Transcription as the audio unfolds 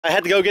I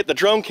had to go get the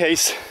drone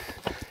case.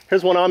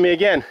 Here's one on me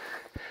again.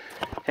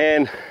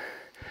 And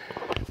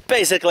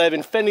basically I've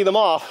been fending them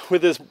off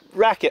with this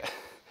racket.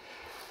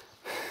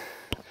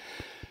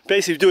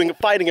 Basically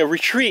fighting a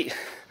retreat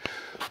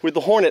with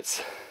the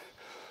Hornets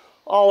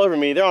all over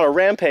me. They're on a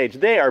rampage.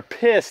 They are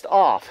pissed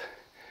off.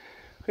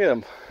 Look at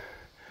them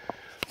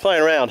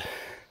flying around.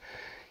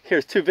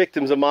 Here's 2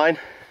 victims of mine.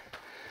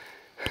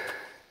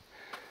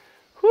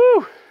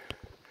 Whew!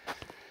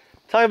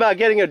 Talk about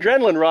getting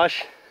adrenaline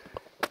rush.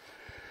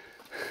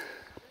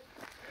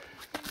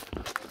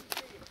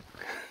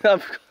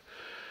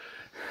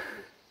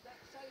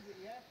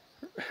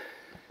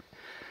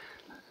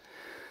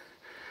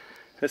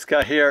 This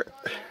guy here,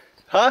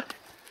 huh?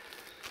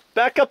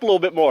 Back up a little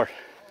bit more.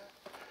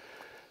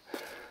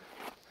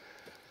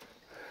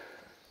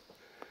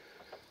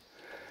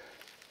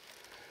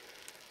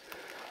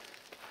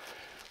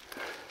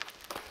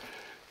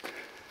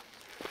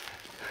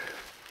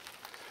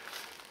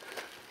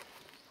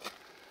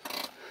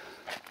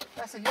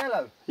 That's a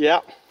yellow.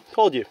 Yeah,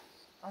 told you.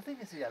 I think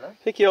it's a yellow.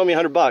 I think you owe me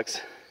 $100.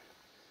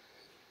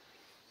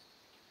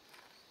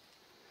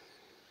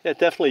 Yeah,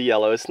 definitely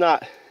yellow. It's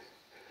not.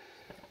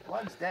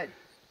 One's dead.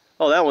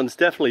 Oh, that one's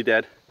definitely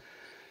dead.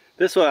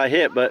 This one I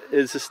hit, but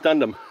it just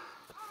stunned him.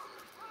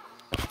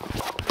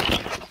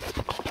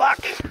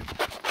 Fuck!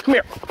 Come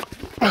here.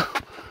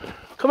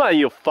 Come on,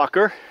 you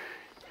fucker.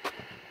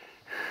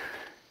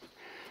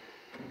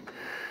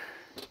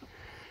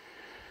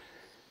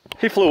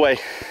 He flew away.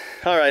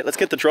 All right, let's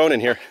get the drone in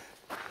here.